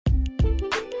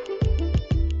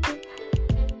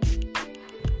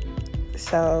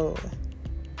So,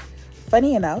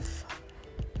 funny enough,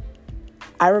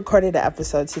 I recorded an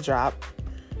episode to drop.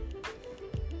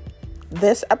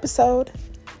 This episode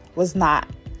was not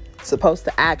supposed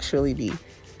to actually be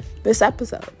this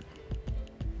episode.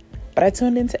 But I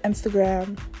tuned into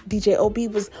Instagram. DJ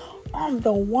OB was on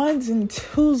the ones and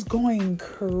twos going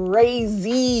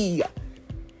crazy.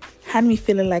 Had me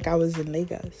feeling like I was in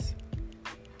Lagos.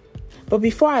 But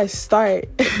before I start,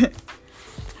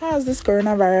 how's this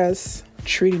coronavirus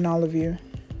treating all of you?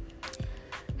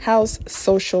 How's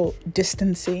social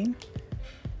distancing?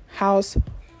 How's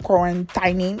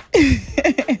quarantining?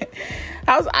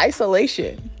 How's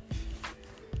isolation?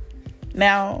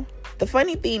 Now, the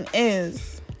funny thing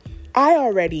is, I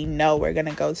already know we're going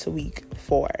to go to week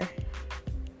 4.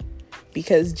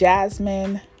 Because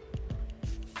Jasmine,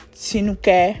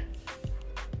 Tinuke,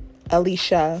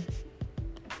 Alicia,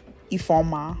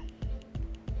 Ifoma,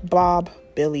 Bob,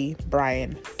 Billy,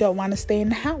 Brian don't want to stay in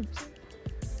the house.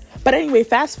 But anyway,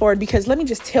 fast forward, because let me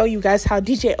just tell you guys how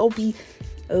DJ OB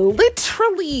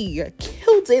literally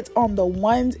killed it on the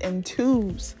ones and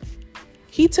twos.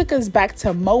 He took us back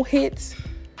to Mohit,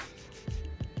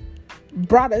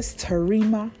 brought us to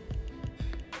Rima,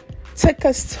 took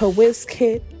us to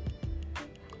Wizkid.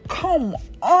 Come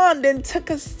on, then took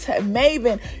us to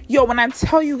Maven. Yo, when I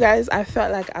tell you guys, I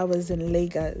felt like I was in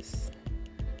Lagos.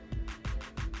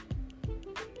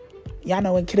 Y'all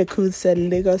know when Kid Akud said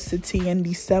Lagos City in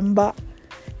December?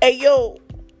 Hey, yo.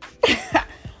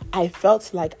 I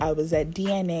felt like I was at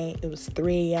DNA. It was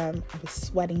 3 a.m. I was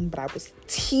sweating, but I was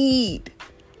teed.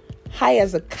 High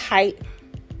as a kite.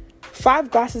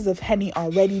 5 glasses of Henny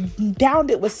already.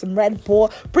 Downed it with some Red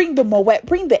Bull. Bring the Moet.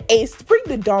 Bring the Ace. Bring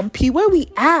the Dom P. Where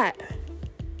we at?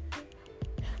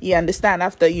 You understand?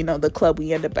 After, the club,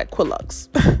 we end up at Quillox.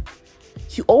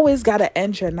 You always got to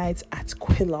end your nights at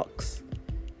Quillox.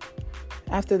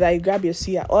 After that, you grab your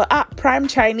suya. Or prime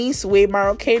Chinese way,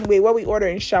 Moroccan way. What we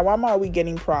ordering? Shawarma, or are we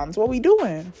getting prawns? What we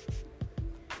doing?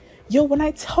 Yo, when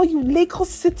I tell you Lagos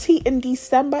City in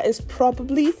December is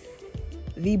probably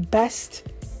the best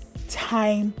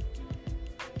time.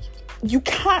 You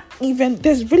can't even,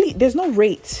 there's no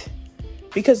rate.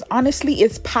 Because honestly,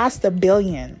 it's past 1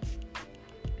 billion.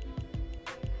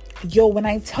 Yo, when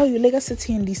I tell you Lagos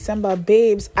City in December,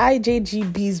 babes,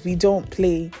 IJGBs, we don't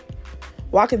play.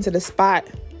 Walk into the spot.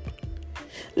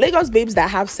 Lagos babes that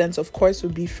have sense, of course, will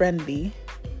be friendly.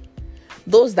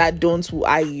 Those that don't will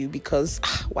eye you because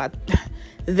what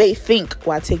they think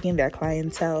while taking their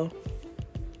clientele.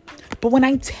 But when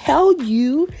I tell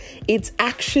you, it's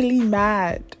actually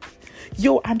mad.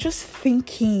 Yo, I'm just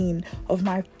thinking of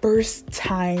my first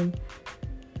time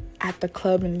at the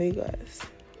club in Lagos.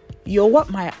 Yo, what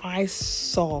my eyes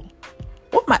saw.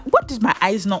 What did my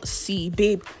eyes not see,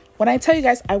 babe? When I tell you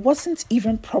guys, I wasn't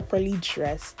even properly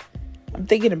dressed. I'm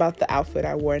thinking about the outfit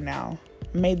I wore now.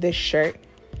 I made this shirt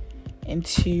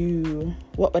into,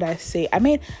 what would I say?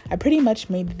 I pretty much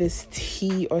made this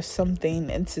tee or something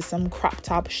into some crop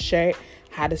top shirt,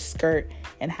 had a skirt,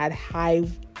 and had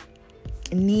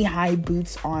knee-high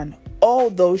boots on.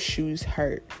 All those shoes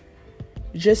hurt.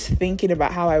 Just thinking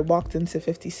about how I walked into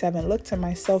 57, looked at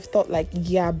myself, thought like,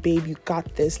 yeah, babe, you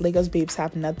got this. Lagos babes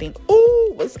have nothing.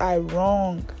 Ooh, was I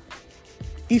wrong?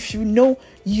 If you know,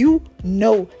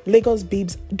 Lagos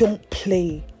babes don't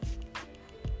play.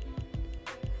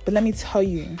 But let me tell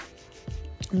you,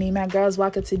 me and my girls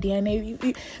walk into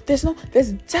DNA.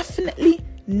 There's definitely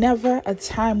never a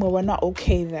time where we're not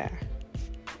okay there.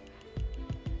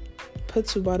 Put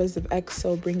 2 bottles of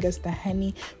XO, bring us the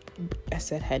Henny. I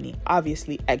said Henny.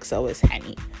 Obviously, XO is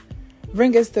Henny.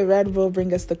 Bring us the Red Bull,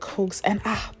 bring us the Cokes, and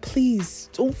please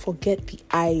don't forget the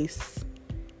ice.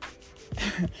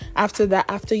 After that,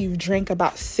 after you've drank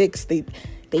about 6, they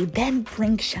then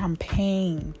bring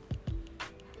champagne.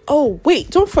 Oh wait,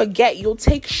 don't forget you'll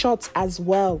take shots as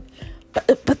well. But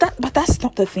that's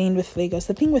not the thing with Lagos.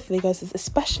 The thing with Lagos is,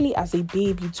 especially as a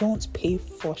babe, you don't pay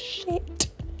for shit.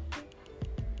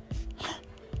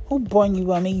 Who born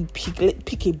you? I mean, you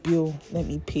pick a bill. Let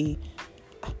me pay.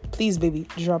 Please, baby,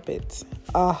 drop it.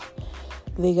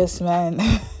 Lagos, man.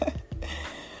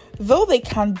 Though they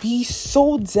can be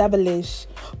so devilish,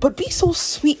 but be so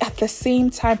sweet at the same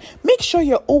time. Make sure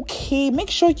you're okay. Make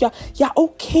sure you're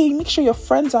okay. Make sure your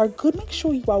friends are good. Make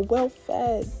sure you are well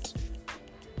fed.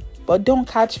 But don't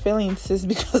catch feelings, sis,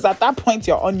 because at that point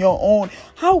you're on your own.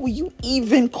 How will you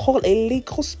even call a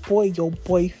Lagos boy your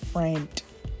boyfriend?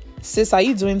 Sis, are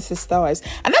you doing sister wise?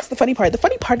 And that's the funny part. The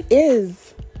funny part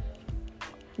is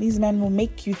these men will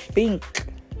make you think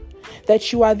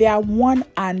that you are their one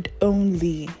and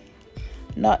only,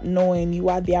 not knowing you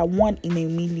are their 1 in a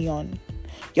million.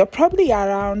 You're probably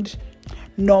around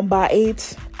Number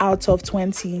 8 out of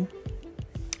 20.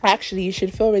 Actually, you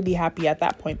should feel really happy at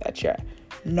that point that you're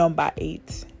number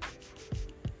 8.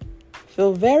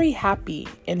 Feel very happy,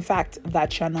 in fact,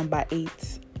 that you're number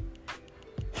 8.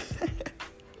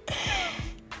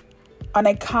 On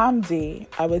a calm day,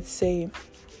 I would say,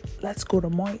 let's go to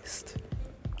Moist.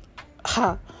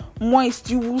 Moist,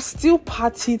 you will still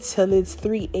party till it's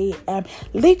 3 a.m.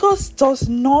 Lagos does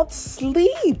not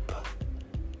sleep.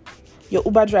 Your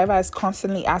Uber driver is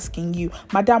constantly asking you,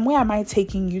 Madam, where am I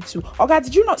taking you to? Oga,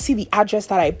 did you not see the address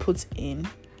that I put in?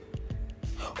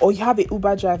 Or you have a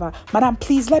Uber driver, Madam,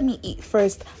 please let me eat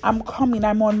first. I'm coming,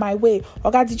 I'm on my way.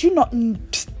 Oga, did you not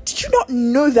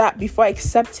know that before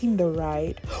accepting the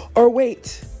ride? Or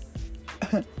wait,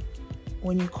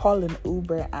 when you call an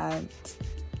Uber and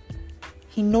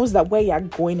he knows that where you're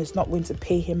going is not going to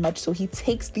pay him much, so he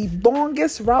takes the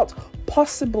longest route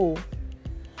possible.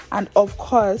 And of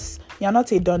course, you're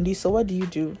not a Dundee, so what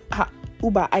do?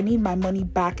 Uber, I need my money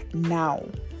back now.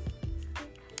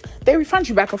 They refund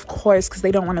you back, of course, because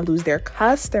they don't want to lose their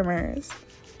customers.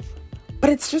 But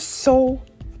it's just so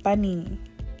funny.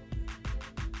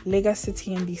 Lagos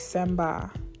City in December.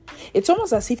 It's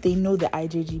almost as if they know the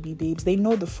IJGB babes. They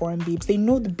know the foreign babes. They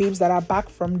know the babes that are back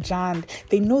from Jan.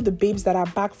 They know the babes that are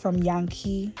back from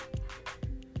Yankee.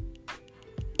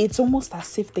 It's almost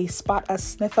as if they spot us,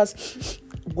 sniff us.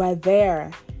 We're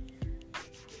there.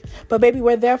 But baby,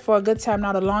 we're there for a good time,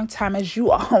 not a long time, as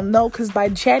you all know, because by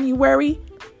January,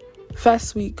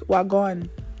 first week, we're gone.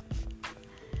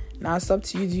 Now it's up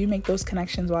to you. Do you make those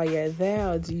connections while you're there,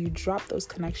 or do you drop those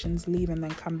connections, leave, and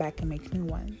then come back and make new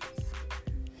ones?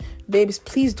 Babes,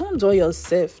 please don't do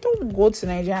yourself. Don't go to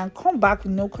Nigeria and come back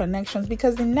with no connections,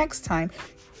 because the next time,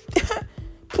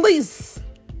 please.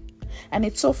 And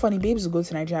it's so funny, babes will go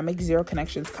to Nigeria, make 0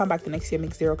 connections, come back the next year,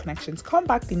 make 0 connections, come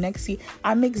back the next year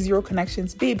and make 0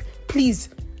 connections. Babe, please,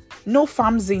 no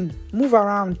famsing, move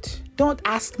around. Don't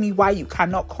ask me why you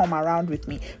cannot come around with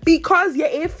me, because you're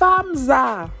a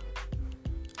famza.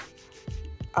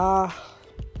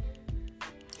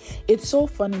 It's so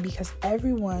funny because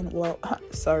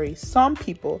some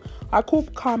people are cool,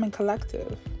 calm, and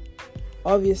collective.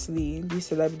 Obviously, these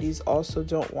celebrities also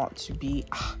don't want to be,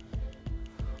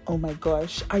 oh my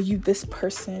gosh, are you this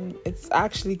person? It's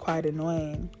actually quite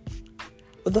annoying.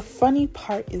 But the funny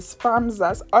part is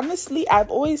famsas. Honestly, I've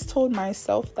always told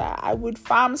myself that I would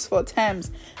fams for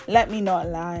Thames. Let me not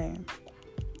lie.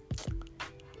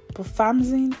 But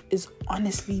famsing is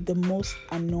honestly the most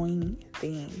annoying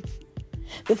thing.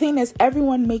 The thing is,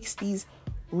 everyone makes these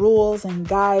rules and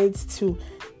guides to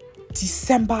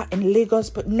December in Lagos,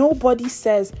 but nobody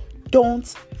says don't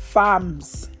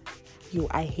fams. Yo,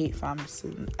 I hate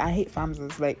famsing. I hate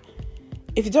famsers. Like,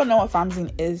 if you don't know what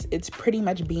famsing is, it's pretty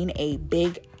much being a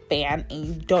big fan and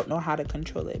you don't know how to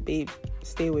control it. Babe,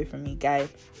 stay away from me. Guy,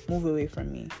 move away from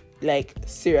me. Like,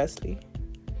 seriously.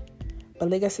 But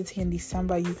Lagos City in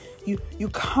December, you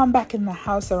come back in the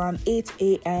house around 8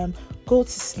 a.m., go to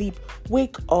sleep,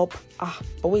 wake up.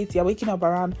 But wait, you're waking up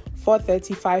around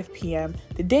 4:35 p.m.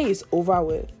 The day is over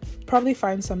with. Probably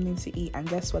find something to eat, and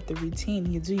guess what? The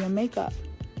routine, you do your makeup,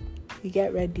 you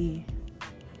get ready,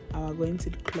 and we're going to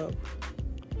the club.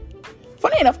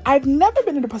 Funny enough, I've never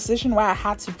been in a position where I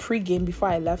had to pre-game before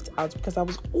I left out, because I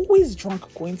was always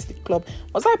drunk going to the club.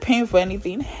 Was I paying for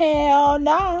anything? Hell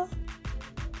nah.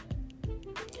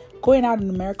 Going out in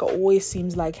America always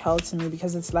seems like hell to me,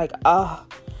 because it's like,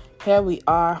 here we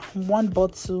are, one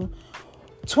bottle,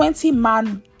 20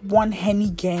 man, one Henny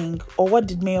gang. Or what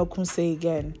did Mayor Kun say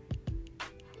again?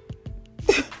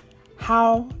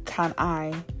 How can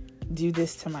I do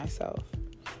this to myself?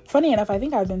 Funny enough, I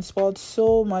think I've been spoiled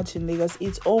so much in Lagos.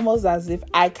 It's almost as if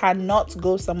I cannot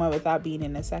go somewhere without being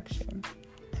in a section.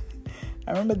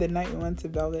 I remember the night we went to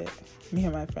Velvet, me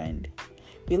and my friend.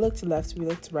 We looked left, we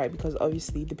looked right, because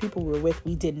obviously the people we were with,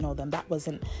 we didn't know them. That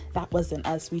wasn't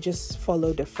us. We just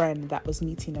followed a friend that was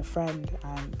meeting a friend,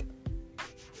 and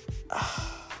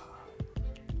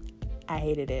I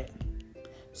hated it.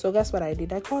 So guess what I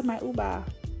did? I called my Uber.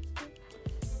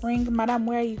 Ring, Madam,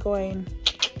 where are you going?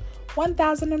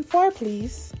 1004,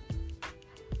 please.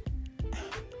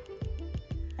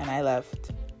 And I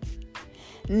left.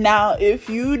 Now, if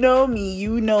you know me,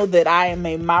 you know that I am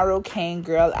a Moroccan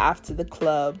girl after the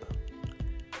club.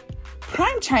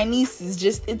 Prime Chinese is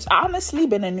just, it's honestly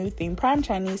been a new thing. Prime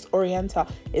Chinese Oriental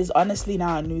is honestly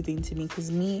now a new thing to me, because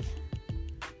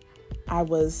I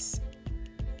was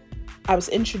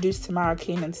introduced to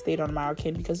Moroccan and stayed on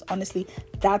Moroccan, because honestly,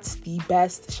 that's the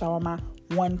best shawarma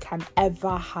one can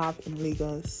ever have in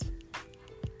Lagos.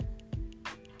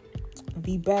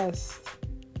 The best.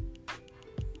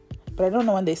 But I don't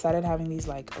know when they started having these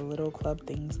like little club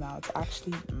things now. It's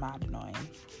actually mad annoying.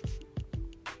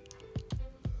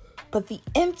 But the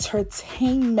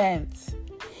entertainment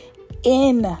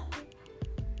in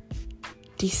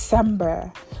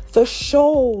December, the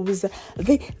shows,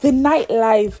 the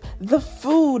nightlife, the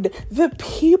food, the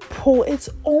people, it's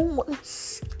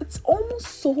almost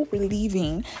so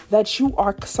relieving that you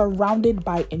are surrounded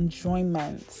by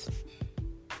enjoyment.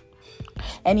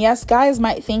 And yes, guys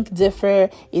might think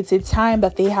different. It's a time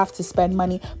that they have to spend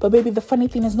money. But baby, the funny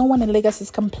thing is no one in Lagos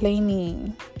is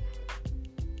complaining.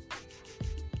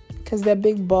 Because they're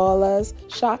big ballers,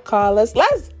 shot callers.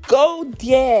 Let's go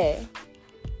there.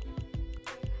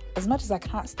 As much as I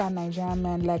can't stand Nigerian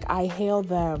men, like, I hail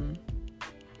them.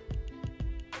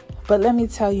 But let me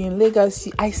tell you, in Lagos,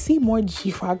 I see more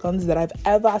G-Wagons than I've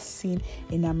ever seen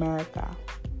in America.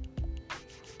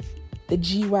 The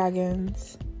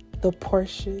G-Wagons, the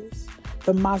Porsches,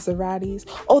 the Maseratis.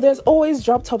 Oh, there's always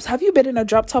drop tops. Have you been in a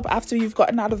drop top after you've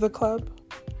gotten out of the club?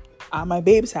 My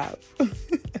babes have.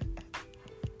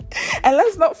 And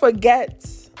let's not forget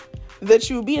that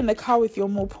you'll be in the car with your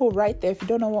mopo right there. If you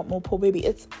don't know what mopo, baby,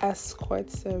 it's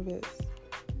escort service.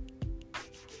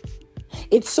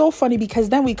 It's so funny because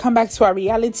then we come back to our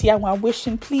reality and we're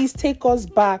wishing, please take us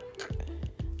back.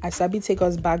 I sabi take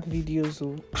us back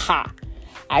videos.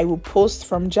 I will post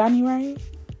from January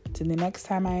to the next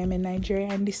time I am in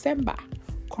Nigeria in December.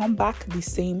 Come back, the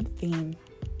same thing.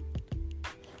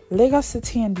 Lagos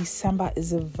City in December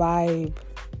is a vibe.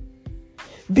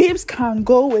 Babes can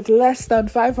go with less than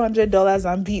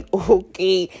 $500 and be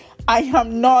okay. I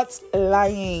am not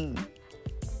lying.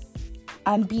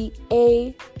 And be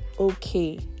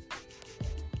okay.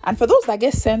 And for those that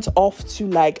get sent off to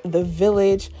like the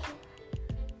village,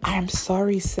 I am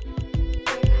sorry, sis.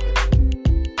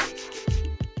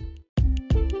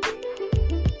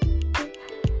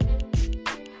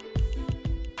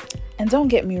 And don't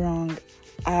get me wrong,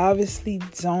 I obviously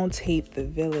don't hate the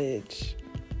village.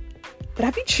 But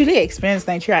have you truly experienced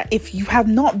Nigeria? If you have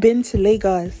not been to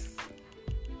Lagos,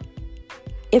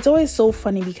 it's always so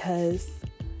funny because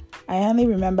I only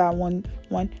remember one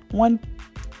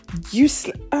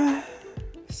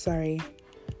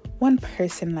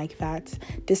person like that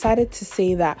decided to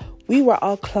say that we were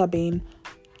all clubbing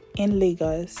in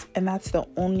Lagos and that's the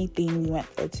only thing we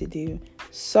went there to do.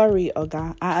 Sorry,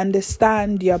 Oga. I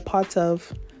understand you're part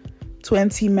of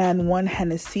 20 men, one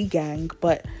Hennessy gang,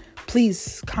 but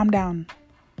please calm down.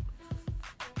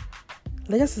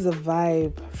 Lagos is a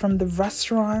vibe. From the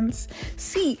restaurants.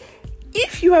 See,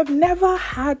 if you have never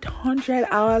had 100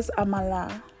 hours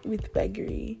amala with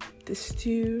beggery, the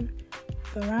stew,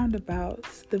 the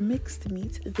roundabouts, the mixed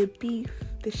meat, the beef,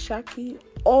 the shaki,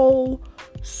 all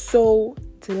so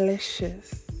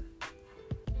delicious.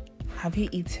 Have you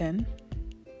eaten?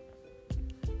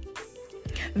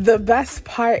 The best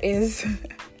part is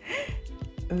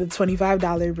the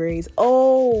 $25 braids.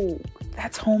 Oh,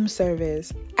 that's home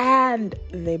service. And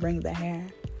they bring the hair.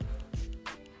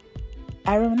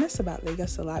 I reminisce about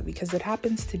Lagos a lot because it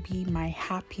happens to be my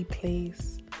happy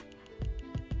place.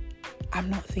 I'm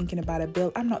not thinking about a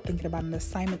bill. I'm not thinking about an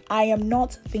assignment. I am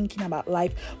not thinking about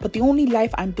life. But the only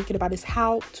life I'm thinking about is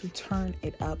how to turn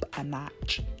it up a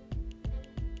notch.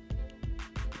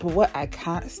 But what I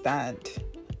can't stand.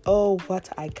 Oh, what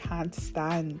I can't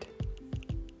stand.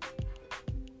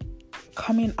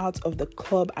 Coming out of the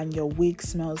club and your wig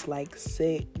smells like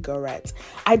cigarettes.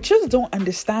 I just don't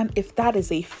understand if that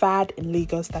is a fad in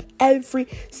Lagos that every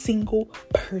single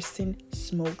person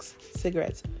smokes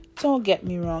cigarettes. Don't get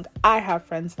me wrong, I have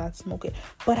friends that smoke it.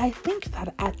 But I think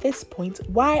that at this point,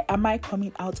 why am I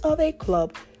coming out of a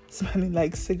club smelling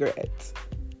like cigarettes?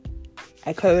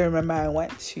 I clearly remember I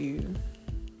went to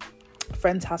a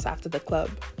friend's house after the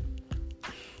club.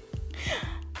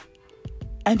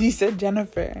 And he said,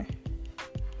 Jennifer,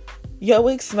 your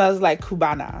wig smells like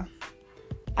Cubana.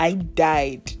 I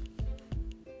died.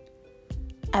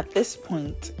 At this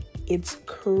point, it's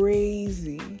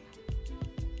crazy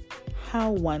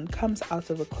how one comes out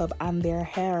of a club and their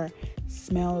hair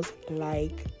smells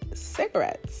like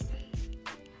cigarettes.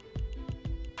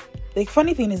 The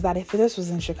funny thing is that if this was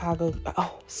in Chicago,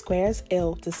 squares,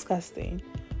 ill, disgusting.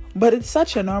 But it's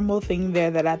such a normal thing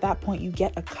there that at that point you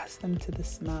get accustomed to the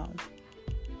smell.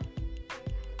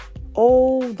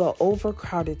 Oh, the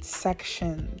overcrowded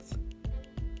sections.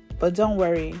 But don't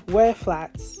worry, wear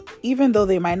flats. Even though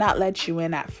they might not let you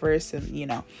in at first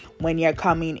and, when you're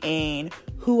coming in,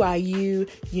 who are you?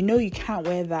 You know you can't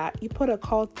wear that. You put a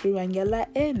call through and you're let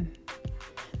in.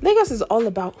 Lagos is all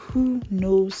about who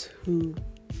knows who.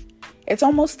 It's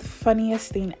almost the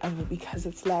funniest thing ever because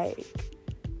it's like,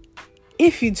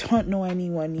 if you don't know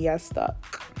anyone, you're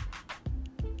stuck.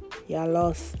 you're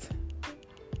lost.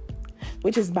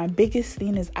 Which is my biggest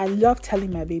thing is I love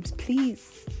telling my babes,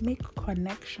 please make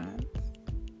connections.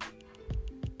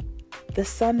 The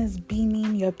sun is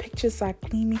beaming, your pictures are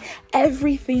gleaming,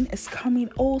 everything is coming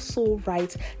also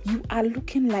right. You are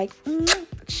looking like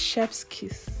chef's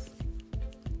kiss.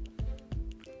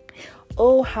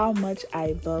 Oh, how much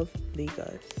I love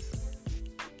Lagos.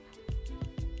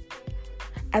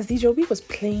 As DJ Obi was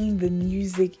playing the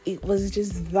music, it was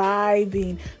just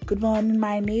vibing. Good morning,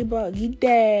 my neighbor.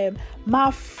 Gidem,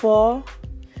 Mafo,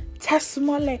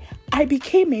 Testimony. I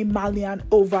became a Malian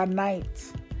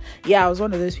overnight. Yeah, I was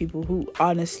one of those people who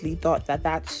honestly thought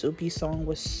that Soapy song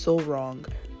was so wrong.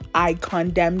 I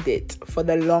condemned it for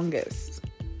the longest.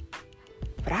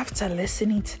 But after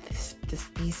listening to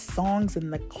these songs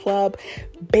in the club,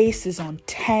 bass is on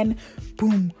 10,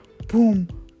 boom, boom,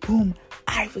 boom,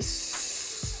 I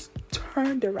was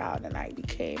turned around and I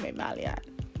became a Malian.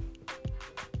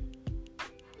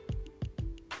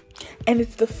 And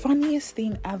it's the funniest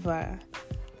thing ever.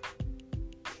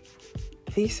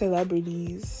 These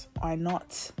celebrities are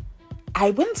not,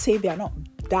 I wouldn't say they're not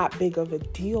that big of a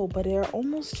deal, but they're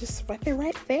almost just they're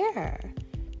right there.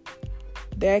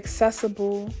 They're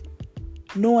accessible.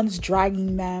 No one's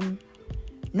dragging them.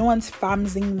 No one's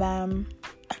famsing them.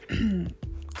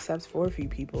 Except for a few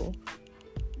people.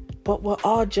 But we're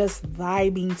all just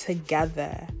vibing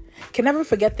together. Can never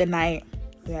forget the night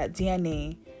we were at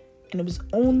DNA. And it was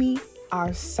only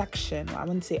our section. Well, I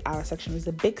wouldn't say our section. It was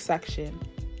a big section.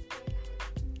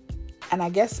 And I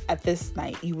guess at this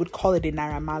night, you would call it a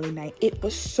Naira Marley night. It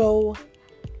was so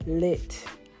lit.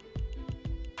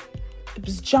 It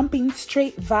was jumping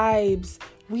straight vibes,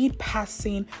 weed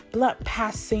passing, blood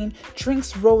passing,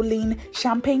 drinks rolling,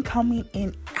 champagne coming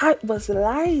in. It was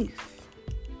life.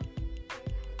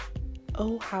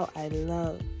 Oh, how I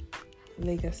love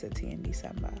Lagos City in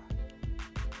December.